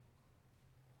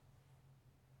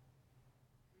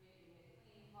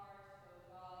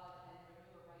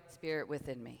Spirit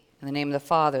within me. In the name of the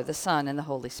Father, the Son, and the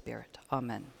Holy Spirit.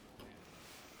 Amen.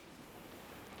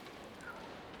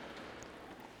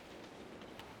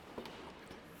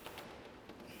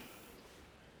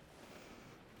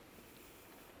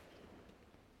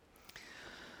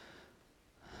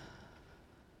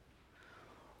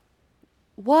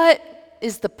 What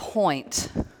is the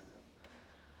point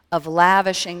of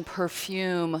lavishing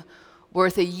perfume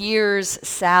worth a year's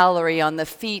salary on the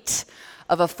feet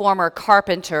of a former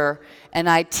carpenter and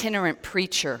itinerant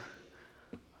preacher,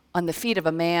 on the feet of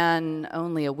a man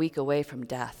only a week away from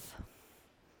death?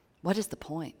 What is the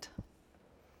point?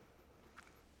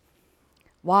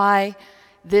 Why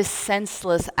this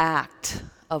senseless act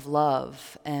of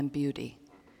love and beauty?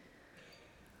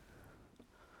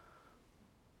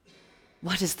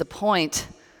 What is the point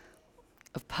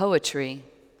of poetry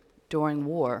during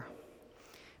war?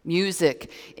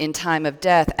 Music in time of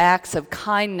death, acts of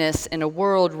kindness in a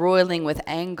world roiling with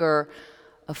anger,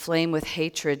 aflame with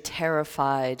hatred,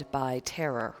 terrified by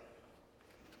terror.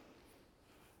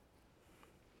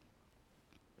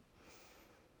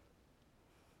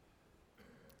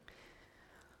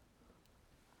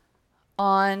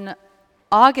 On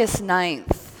August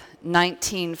 9th,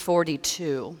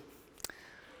 1942,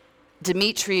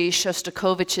 Dmitri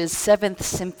Shostakovich's Seventh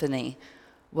Symphony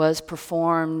was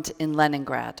performed in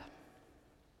Leningrad.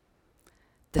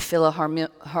 The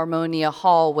Philharmonia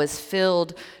Hall was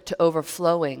filled to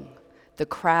overflowing. The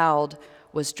crowd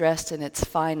was dressed in its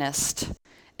finest,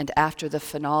 and after the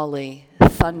finale,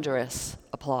 thunderous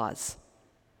applause.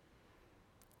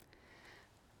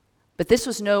 But this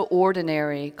was no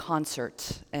ordinary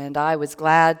concert, and I was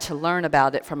glad to learn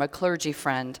about it from a clergy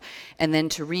friend and then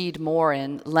to read more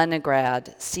in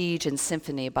Leningrad, Siege and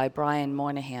Symphony by Brian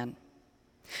Moynihan.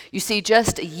 You see,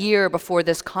 just a year before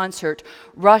this concert,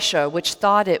 Russia, which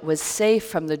thought it was safe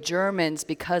from the Germans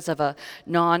because of a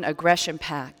non-aggression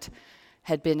pact,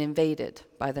 had been invaded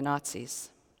by the Nazis.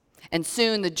 And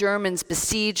soon the Germans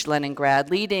besieged Leningrad,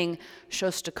 leading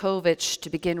Shostakovich to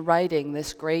begin writing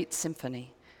this great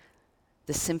symphony,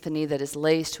 the symphony that is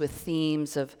laced with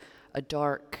themes of a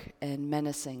dark and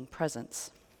menacing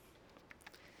presence.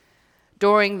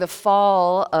 During the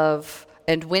fall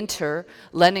and winter,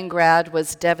 Leningrad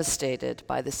was devastated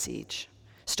by the siege.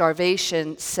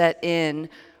 Starvation set in,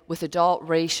 with adult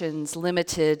rations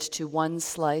limited to one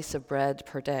slice of bread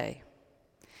per day.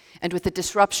 And with the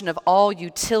disruption of all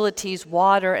utilities,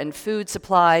 water, and food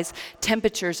supplies,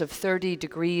 temperatures of 30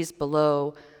 degrees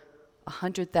below,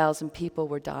 100,000 people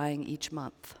were dying each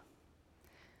month.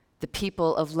 The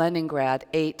people of Leningrad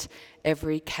ate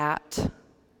every cat,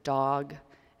 dog,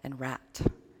 and rat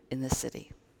in the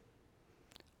city.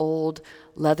 Old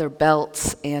leather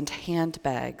belts and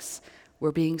handbags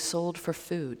were being sold for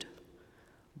food,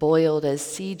 boiled as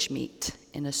siege meat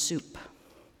in a soup.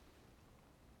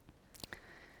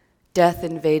 Death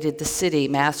invaded the city,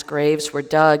 mass graves were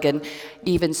dug, and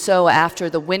even so, after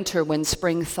the winter, when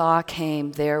spring thaw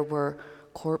came, there were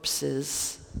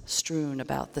corpses strewn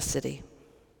about the city.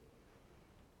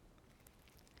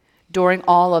 During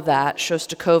all of that,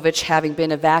 Shostakovich, having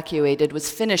been evacuated, was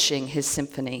finishing his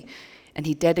symphony, and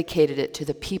he dedicated it to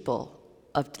the people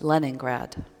of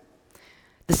Leningrad.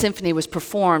 The symphony was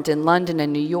performed in London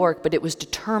and New York, but it was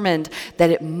determined that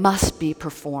it must be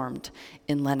performed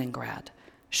in Leningrad,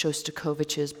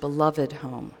 Shostakovich's beloved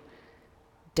home,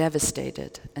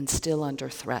 devastated and still under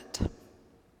threat.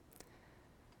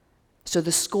 So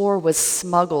the score was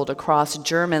smuggled across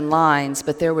German lines,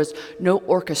 but there was no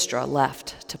orchestra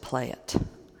left to play it.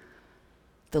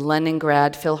 The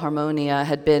Leningrad Philharmonia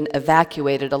had been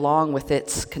evacuated along with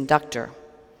its conductor.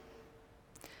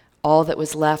 All that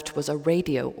was left was a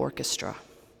radio orchestra,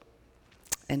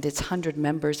 and its 100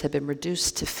 members had been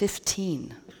reduced to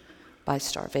 15 by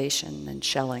starvation and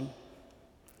shelling.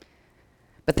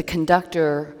 But the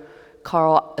conductor,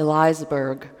 Karl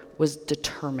Elisberg, was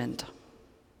determined.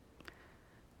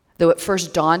 Though at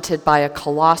first daunted by a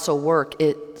colossal work,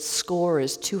 its score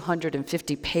is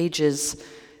 250 pages.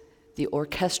 The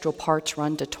orchestral parts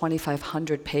run to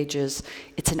 2,500 pages.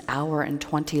 It's an hour and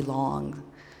 20 long.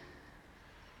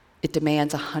 It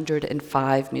demands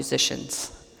 105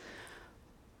 musicians.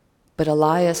 But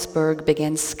Elisberg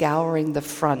began scouring the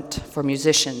front for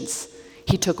musicians.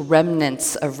 He took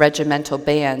remnants of regimental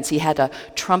bands. He had a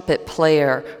trumpet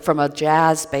player from a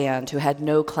jazz band who had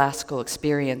no classical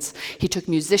experience. He took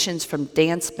musicians from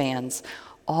dance bands,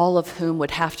 all of whom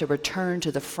would have to return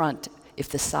to the front if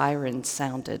the sirens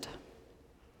sounded.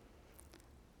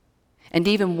 And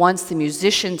even once the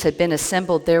musicians had been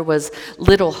assembled, there was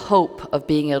little hope of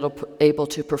being able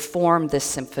to perform this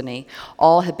symphony.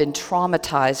 All had been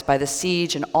traumatized by the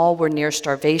siege, and all were near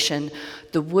starvation.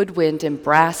 The woodwind and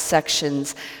brass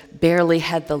sections barely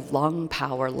had the lung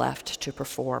power left to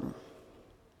perform.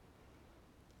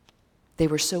 They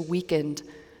were so weakened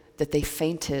that they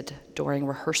fainted during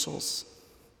rehearsals,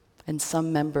 and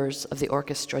some members of the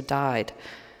orchestra died.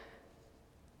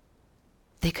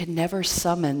 They could never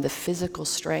summon the physical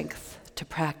strength to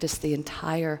practice the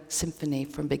entire symphony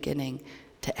from beginning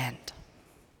to end.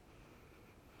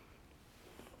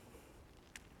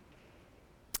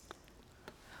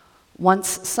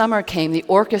 Once summer came, the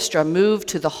orchestra moved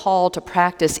to the hall to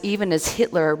practice, even as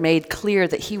Hitler made clear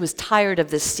that he was tired of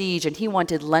the siege and he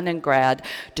wanted Leningrad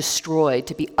destroyed,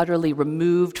 to be utterly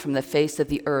removed from the face of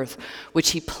the earth,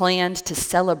 which he planned to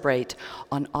celebrate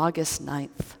on August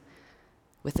 9th.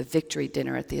 With a victory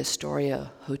dinner at the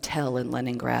Astoria Hotel in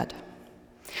Leningrad.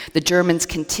 The Germans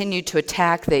continued to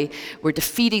attack. They were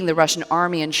defeating the Russian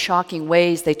army in shocking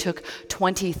ways. They took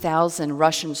 20,000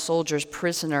 Russian soldiers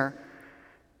prisoner.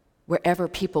 Wherever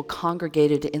people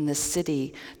congregated in the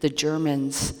city, the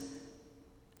Germans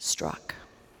struck.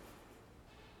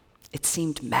 It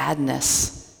seemed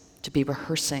madness to be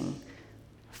rehearsing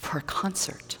for a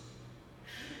concert.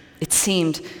 It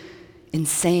seemed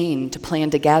insane to plan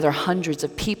to gather hundreds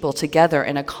of people together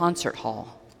in a concert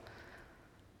hall.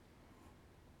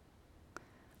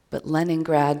 But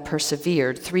Leningrad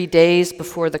persevered. 3 days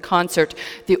before the concert,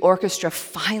 the orchestra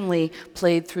finally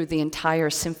played through the entire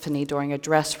symphony during a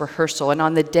dress rehearsal. And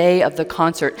on the day of the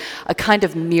concert, a kind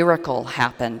of miracle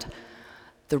happened.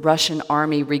 The Russian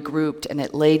army regrouped, and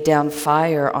it laid down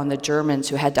fire on the Germans,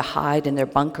 who had to hide in their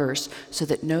bunkers so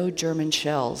that no German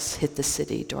shells hit the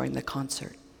city during the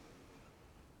concert.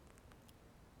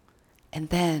 And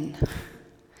then,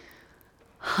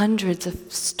 hundreds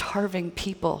of starving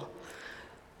people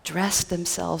dressed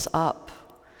themselves up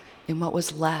in what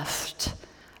was left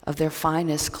of their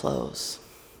finest clothes.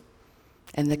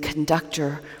 And the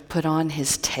conductor put on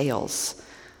his tails,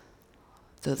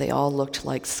 though they all looked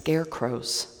like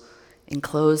scarecrows in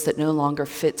clothes that no longer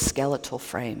fit skeletal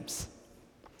frames.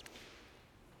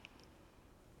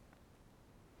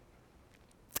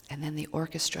 And then the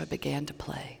orchestra began to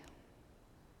play.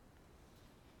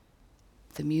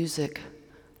 The music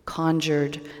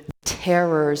conjured the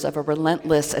terrors of a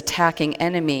relentless attacking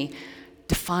enemy,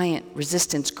 defiant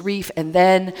resistance, grief, and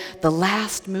then the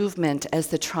last movement as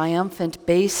the triumphant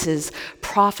basses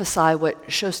prophesy what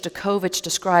Shostakovich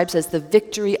describes as the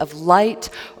victory of light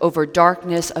over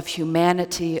darkness, of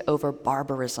humanity over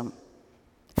barbarism.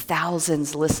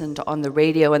 Thousands listened on the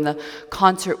radio, and the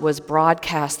concert was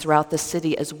broadcast throughout the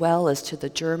city as well as to the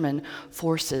German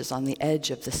forces on the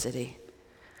edge of the city.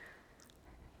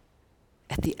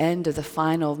 At the end of the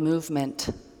final movement,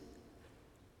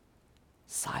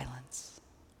 silence.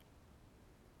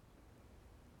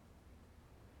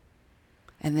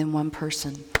 And then one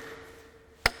person.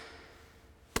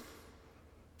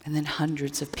 And then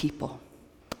hundreds of people.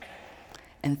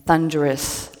 And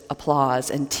thunderous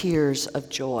applause and tears of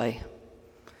joy.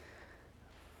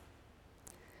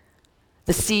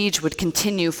 The siege would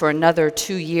continue for another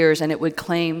 2 years, and it would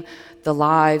claim the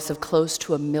lives of close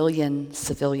to 1 million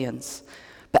civilians.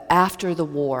 But after the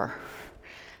war,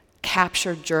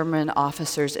 captured German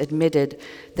officers admitted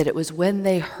that it was when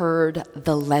they heard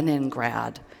the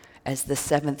Leningrad, as the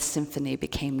Seventh Symphony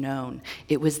became known,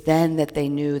 it was then that they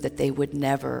knew that they would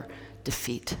never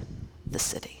defeat the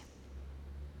city.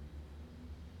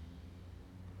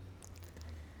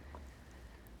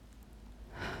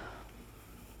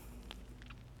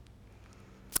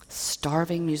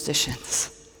 Starving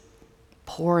musicians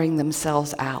pouring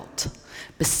themselves out,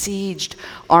 besieged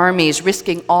armies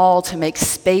risking all to make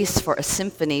space for a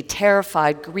symphony,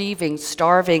 terrified, grieving,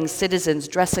 starving citizens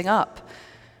dressing up,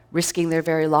 risking their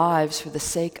very lives for the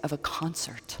sake of a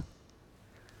concert.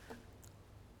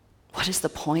 What is the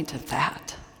point of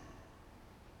that?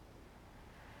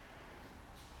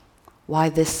 Why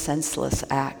this senseless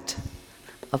act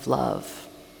of love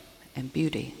and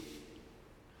beauty?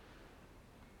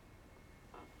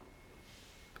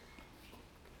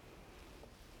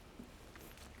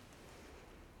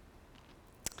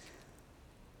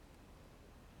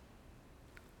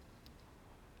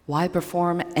 Why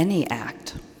perform any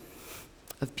act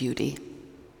of beauty,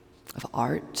 of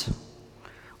art,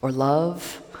 or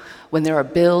love when there are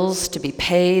bills to be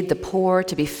paid, the poor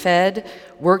to be fed,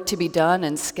 work to be done,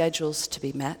 and schedules to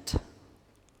be met?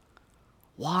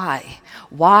 Why?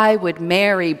 Why would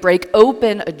Mary break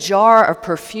open a jar of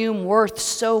perfume worth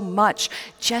so much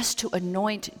just to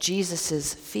anoint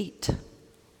Jesus' feet?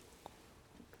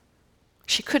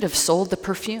 She could have sold the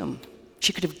perfume.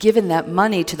 She could have given that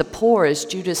money to the poor, as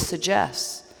Judas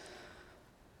suggests.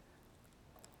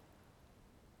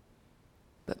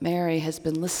 But Mary has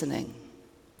been listening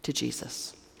to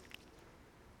Jesus.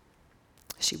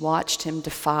 She watched him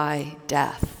defy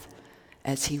death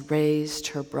as he raised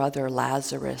her brother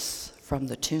Lazarus from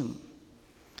the tomb.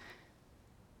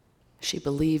 She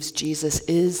believes Jesus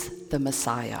is the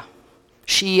Messiah.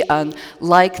 She,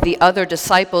 unlike the other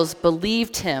disciples,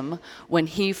 believed him when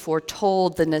he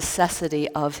foretold the necessity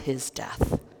of his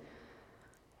death.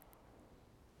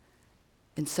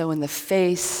 And so in the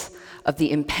face of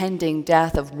the impending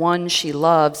death of one she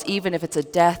loves, even if it's a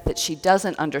death that she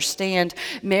doesn't understand,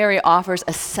 Mary offers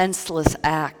a senseless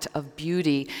act of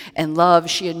beauty and love.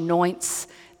 She anoints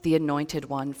the anointed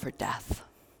one for death.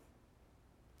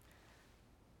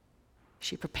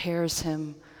 She prepares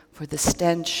him for the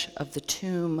stench of the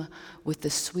tomb with the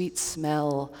sweet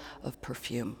smell of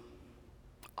perfume,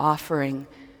 offering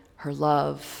her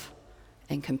love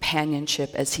and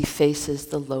companionship as he faces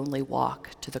the lonely walk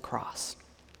to the cross.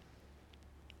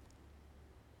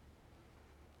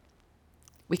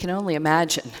 We can only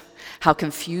imagine how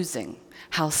confusing,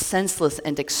 how senseless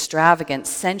and extravagant,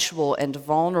 sensual and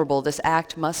vulnerable this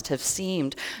act must have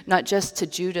seemed, not just to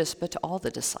Judas, but to all the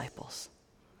disciples.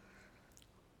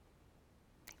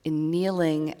 In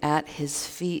kneeling at his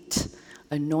feet,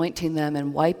 anointing them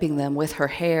and wiping them with her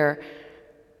hair,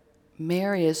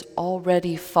 Mary is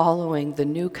already following the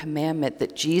new commandment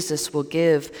that Jesus will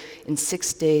give in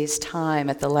 6 days' time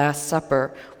at the Last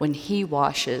Supper when he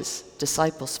washes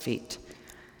disciples' feet,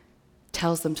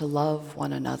 tells them to love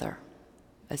one another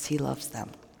as he loves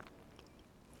them.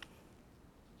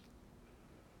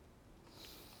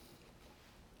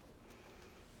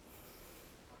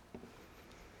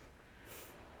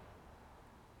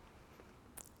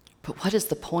 But what is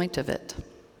the point of it?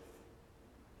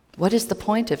 What is the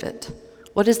point of it?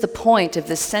 What is the point of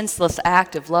this senseless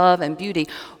act of love and beauty?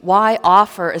 Why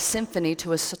offer a symphony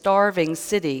to a starving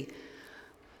city?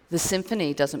 The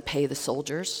symphony doesn't pay the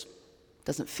soldiers,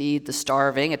 doesn't feed the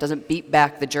starving, it doesn't beat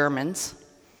back the Germans.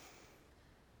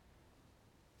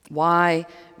 Why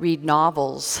read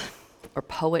novels or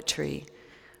poetry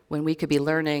when we could be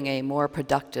learning a more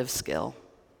productive skill?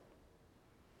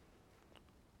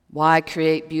 Why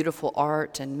create beautiful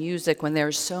art and music when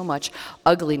there's so much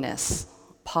ugliness,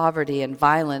 poverty and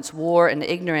violence, war and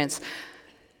ignorance,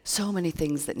 so many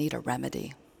things that need a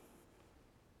remedy?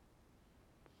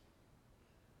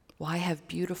 Why have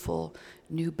beautiful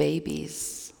new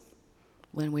babies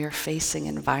when we are facing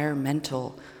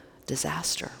environmental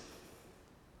disaster?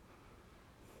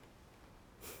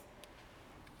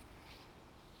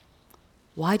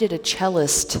 Why did a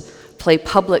cellist play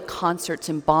public concerts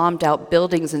in bombed-out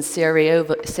buildings in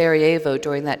Sarajevo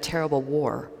during that terrible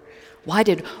war? Why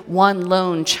did one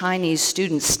lone Chinese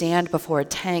student stand before a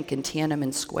tank in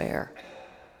Tiananmen Square?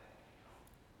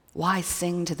 Why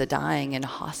sing to the dying in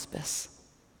hospice?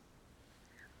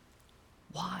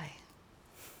 Why?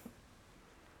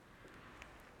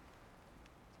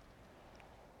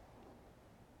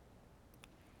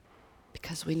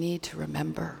 Because we need to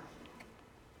remember.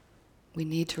 We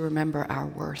need to remember our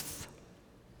worth,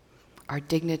 our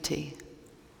dignity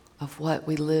of what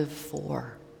we live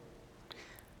for.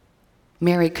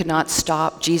 Mary could not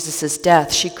stop Jesus'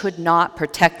 death. She could not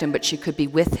protect him, but she could be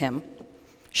with him.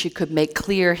 She could make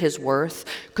clear his worth,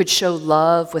 could show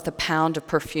love with a pound of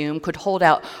perfume, could hold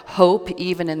out hope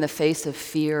even in the face of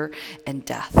fear and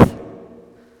death.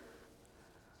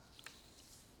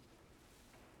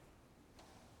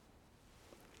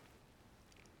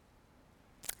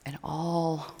 And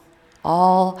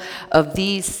all of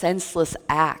these senseless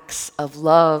acts of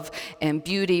love and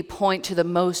beauty point to the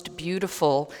most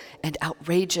beautiful and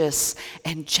outrageous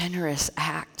and generous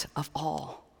act of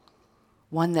all,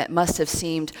 one that must have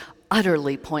seemed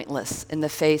utterly pointless in the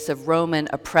face of Roman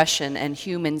oppression and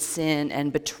human sin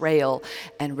and betrayal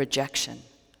and rejection.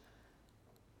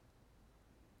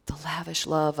 The lavish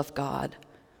love of God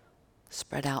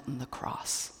spread out on the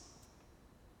cross.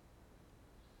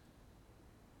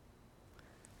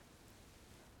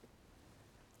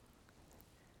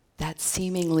 That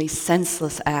seemingly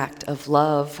senseless act of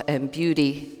love and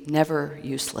beauty, never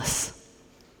useless,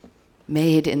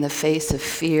 made in the face of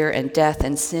fear and death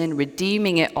and sin,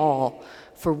 redeeming it all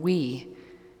for we,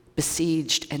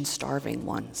 besieged and starving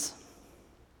ones.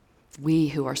 We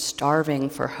who are starving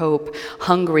for hope,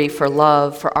 hungry for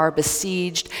love, for our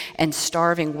besieged and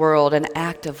starving world, an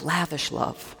act of lavish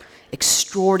love,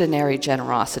 extraordinary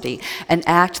generosity, an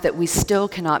act that we still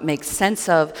cannot make sense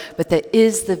of, but that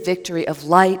is the victory of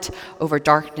light over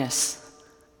darkness,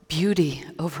 beauty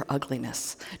over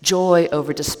ugliness, joy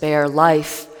over despair,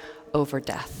 life over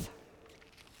death.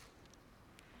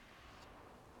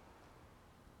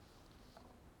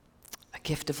 A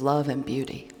gift of love and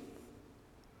beauty,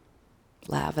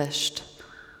 lavished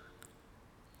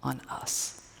on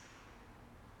us.